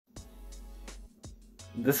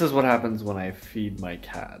This is what happens when I feed my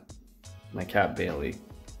cat. My cat Bailey.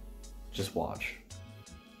 Just watch.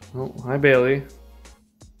 Oh, hi Bailey.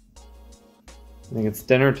 I think it's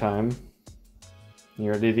dinner time.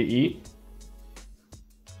 You ready to eat?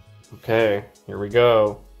 Okay, here we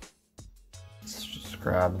go. Let's just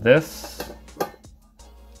grab this.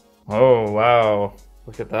 Oh, wow.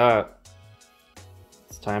 Look at that.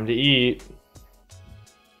 It's time to eat.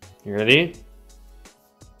 You ready?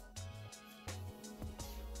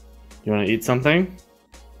 You want to eat something?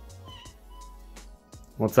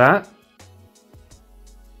 What's that?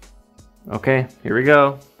 Okay, here we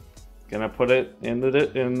go. Gonna put it in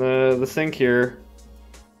the sink here.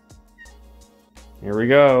 Here we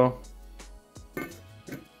go.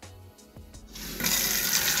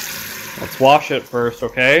 Let's wash it first,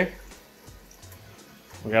 okay?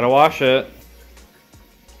 We gotta wash it.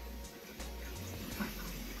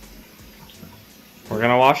 We're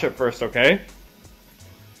gonna wash it first, okay?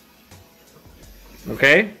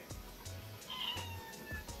 Okay?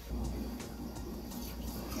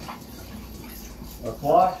 Let's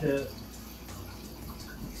wash it.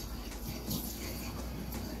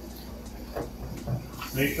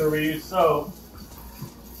 Make sure we use soap.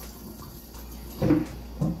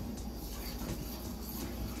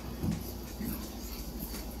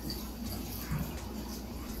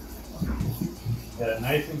 Get it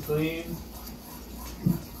nice and clean.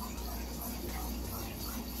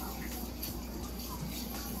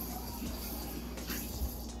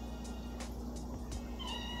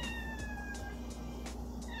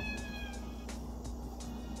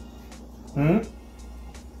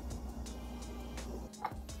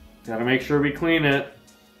 Gotta make sure we clean it.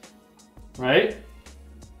 Right?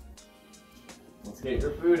 Let's get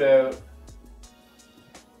your food out.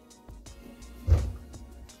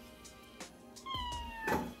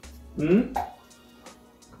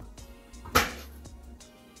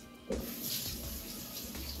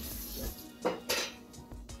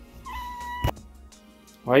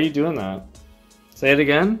 Why are you doing that? Say it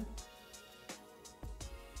again.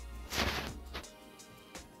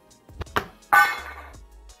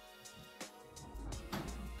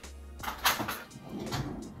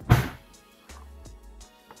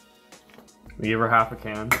 We give her half a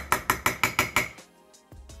can.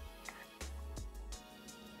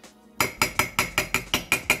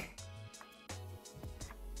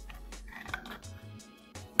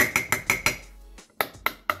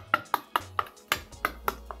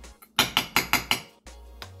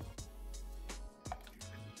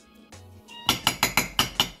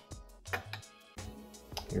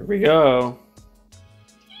 Here we go.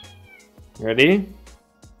 You ready?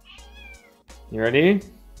 You ready?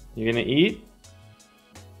 You gonna eat?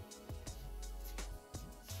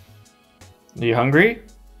 Are you hungry?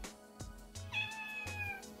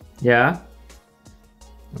 Yeah?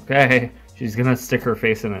 Okay. She's gonna stick her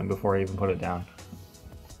face in it before I even put it down.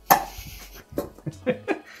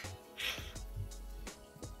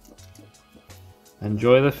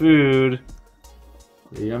 Enjoy the food.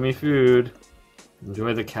 The yummy food.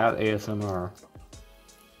 Enjoy the cat ASMR.